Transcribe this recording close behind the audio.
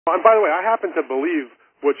And by the way, I happen to believe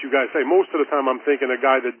what you guys say. Most of the time I'm thinking a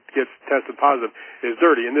guy that gets tested positive is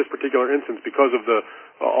dirty. In this particular instance, because of the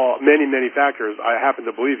many, many factors, I happen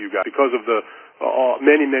to believe you guys. Because of the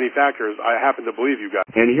many, many factors, I happen to believe you guys.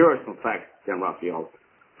 And here are some facts, Dan Rafael.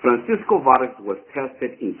 Francisco Vargas was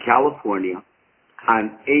tested in California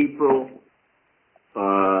on April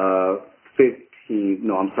 15th.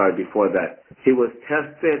 No, I'm sorry, before that. He was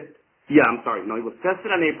tested, he was tested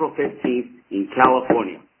on April 15th in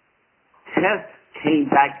California. Test came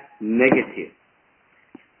back negative.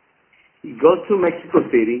 He goes to Mexico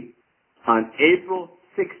City on April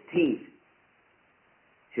 16th.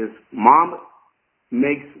 His mom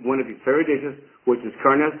makes one of his favorite dishes, which is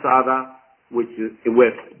carne asada, which is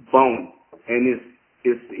with bone, and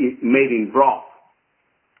is made in broth.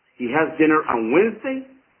 He has dinner on Wednesday,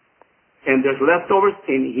 and there's leftovers,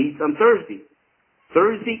 and he eats on Thursday.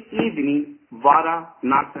 Thursday evening, Vada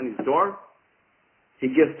knocks on his door. He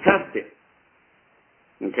gets tested.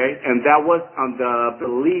 Okay, and that was on the, I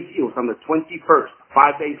believe it was on the 21st,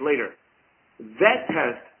 5 days later. That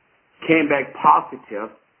test came back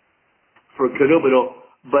positive for Clenbuterol,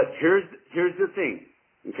 but here's the thing,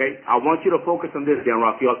 okay? I want you to focus on this, Dan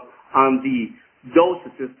Rafael, on the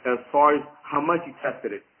doses as far as how much he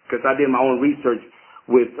tested it, because I did my own research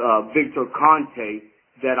with Victor Conte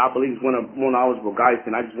that I believe is one of more knowledgeable guys,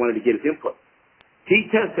 and I just wanted to get his input. He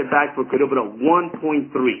tested back for Clenbuterol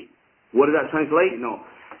 1.3. What does that translate? No.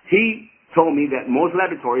 He told me that most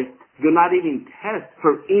laboratories do not even test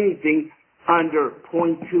for anything under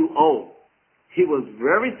 0.20. He was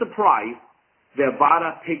very surprised that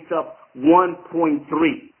Vada picked up 1.3.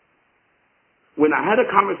 When I had a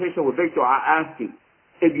conversation with Victor, I asked him,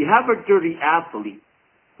 if you have a dirty athlete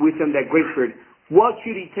within that grace period, what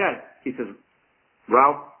should he test? He says,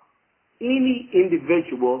 Ralph, any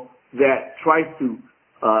individual that tries to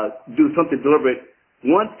do something deliberate,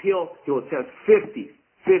 one pill, he will test 50.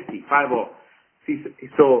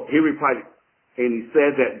 So he replied, and he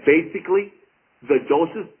said that basically the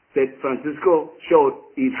doses that Francisco showed,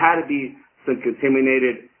 it had to be some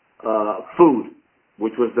contaminated food,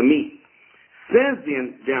 which was the meat. Since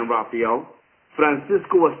then, Dan Rafael,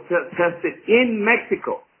 Francisco was tested in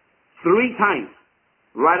Mexico 3 times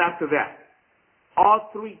right after that.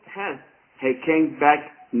 All 3 tests had came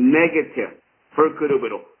back negative for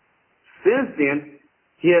Clenbuterol. Since then,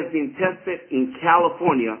 he has been tested in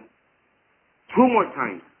California 2 more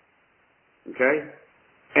times, okay?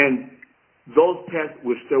 And those tests,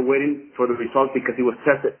 we're still waiting for the results because he was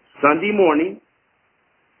tested Sunday morning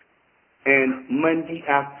and Monday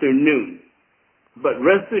afternoon. But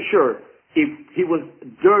rest assured, if he was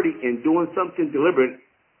dirty and doing something deliberate,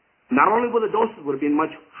 not only would the doses would have been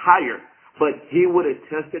much higher, but he would have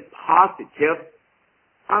tested positive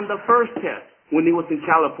on the first test when he was in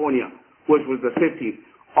California, which was the 15th.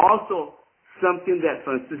 Also, something that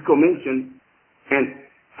Francisco mentioned, and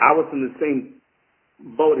I was in the same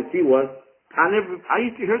boat as he was, I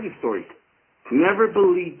used to hear these stories. Never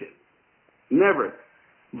believed it. Never.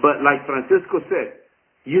 But like Francisco said,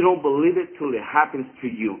 you don't believe it till it happens to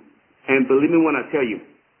you. And believe me when I tell you,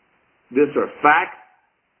 these are facts.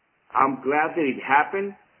 I'm glad that it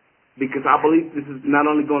happened because I believe this is not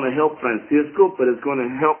only going to help Francisco, but it's going to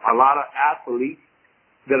help a lot of athletes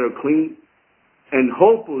that are clean. And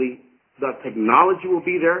hopefully the technology will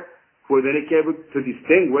be there where they can be able to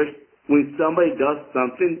distinguish when somebody does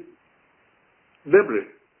something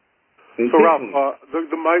deliberate. So Ralph,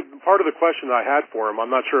 my part of the question I had for him,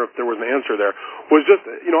 I'm not sure if there was an answer there, was just,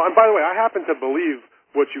 and by the way, I happen to believe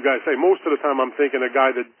what you guys say. Most of the time I'm thinking a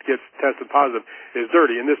guy that gets tested positive is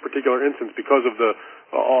dirty. In this particular instance, because of the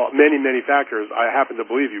many, many factors, I happen to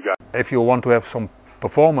believe you guys. If you want to have some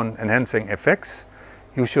performance-enhancing effects,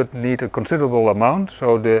 you should need a considerable amount.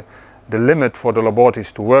 So the limit for the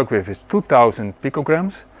laboratories to work with is 2,000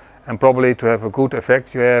 picograms. And probably to have a good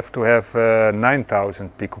effect, you have to have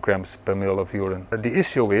 9,000 picograms per ml of urine. The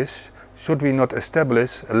issue is, should we not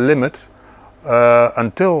establish a limit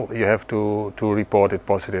until you have to report it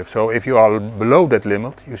positive? So if you are below that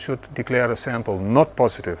limit, you should declare a sample not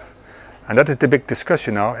positive. And that is the big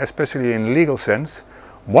discussion now, especially in legal sense.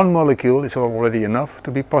 1 molecule is already enough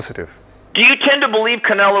to be positive. Do you tend to believe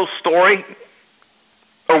Canelo's story?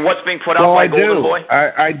 Or what's being put out by Golden Boy?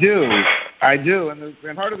 I do.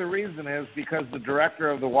 And part of the reason is because the director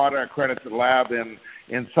of the Water Accredited Lab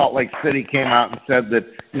in Salt Lake City came out and said that,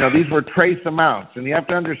 these were trace amounts. And you have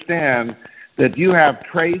to understand that you have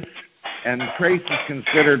trace, and trace is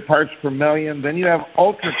considered parts per million. Then you have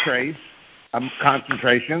ultra trace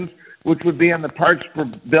concentrations, which would be in the parts per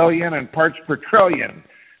billion and parts per trillion.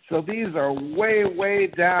 So these are way, way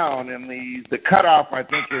down, and the cutoff, I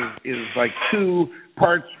think, is like 2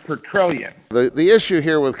 parts per trillion. The issue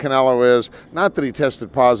here with Canelo is not that he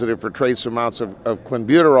tested positive for trace amounts of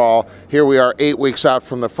Clenbuterol. Here we are 8 weeks out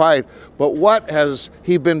from the fight. But what has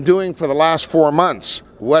he been doing for the last 4 months?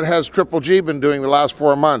 What has Triple G been doing the last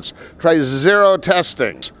 4 months? Try zero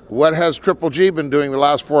testing. What has Triple G been doing the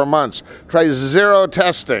last 4 months? Try zero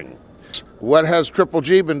testing. What has Triple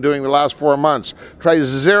G been doing the last 4 months? Try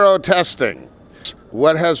zero testing.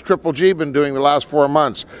 What has Triple G been doing the last 4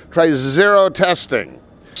 months? Try zero testing.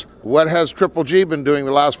 What has Triple G been doing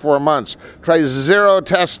the last 4 months? Try zero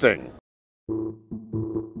testing.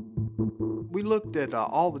 We looked at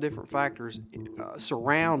all the different factors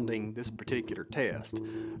surrounding this particular test.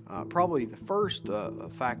 Probably the first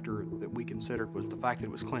factor that we considered was the fact that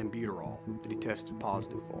it was Clenbuterol that he tested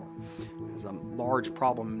positive for. It's a large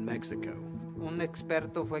problem in Mexico.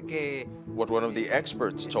 What one of the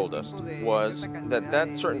experts told us was that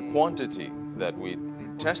that certain quantity that we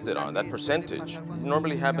tested on, that percentage,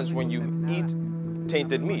 normally happens when you eat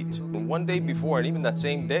tainted meat. One day before, and even that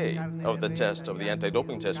same day of the test, of the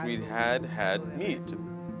anti-doping test, we had meat.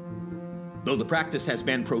 Though the practice has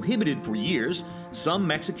been prohibited for years, some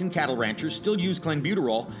Mexican cattle ranchers still use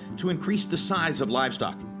Clenbuterol to increase the size of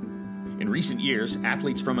livestock. In recent years,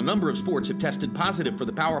 athletes from a number of sports have tested positive for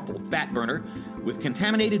the powerful fat burner, with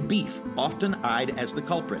contaminated beef often eyed as the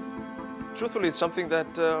culprit. Truthfully, it's something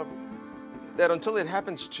that until it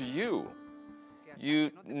happens to you,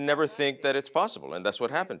 you never think that it's possible, and that's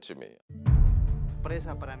what happened to me.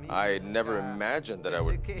 I never imagined that I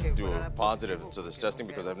would do a positive to this testing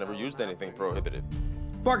because I've never used anything prohibited.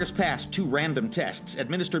 Vargas passed 2 random tests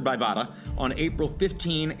administered by VADA on April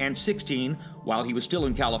 15 and 16 while he was still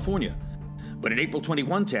in California. But an April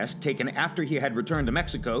 21 test taken after he had returned to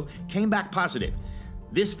Mexico came back positive.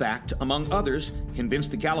 This fact, among others,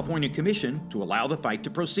 convinced the California Commission to allow the fight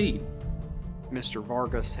to proceed. Mr.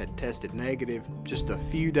 Vargas had tested negative just a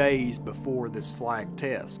few days before this flag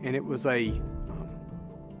test, and it was a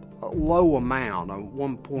low amount,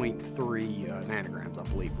 1.3 nanograms, I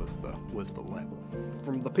believe was the level.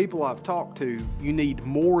 From the people I've talked to, you need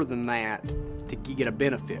more than that to get a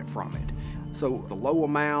benefit from it. So the low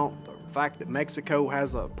amount, the fact that Mexico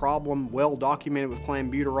has a problem well documented with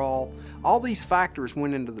Clenbuterol, all these factors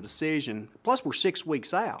went into the decision. Plus we're 6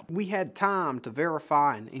 weeks out. We had time to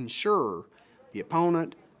verify and ensure the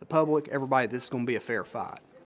opponent, the public, everybody, this is going to be a fair fight.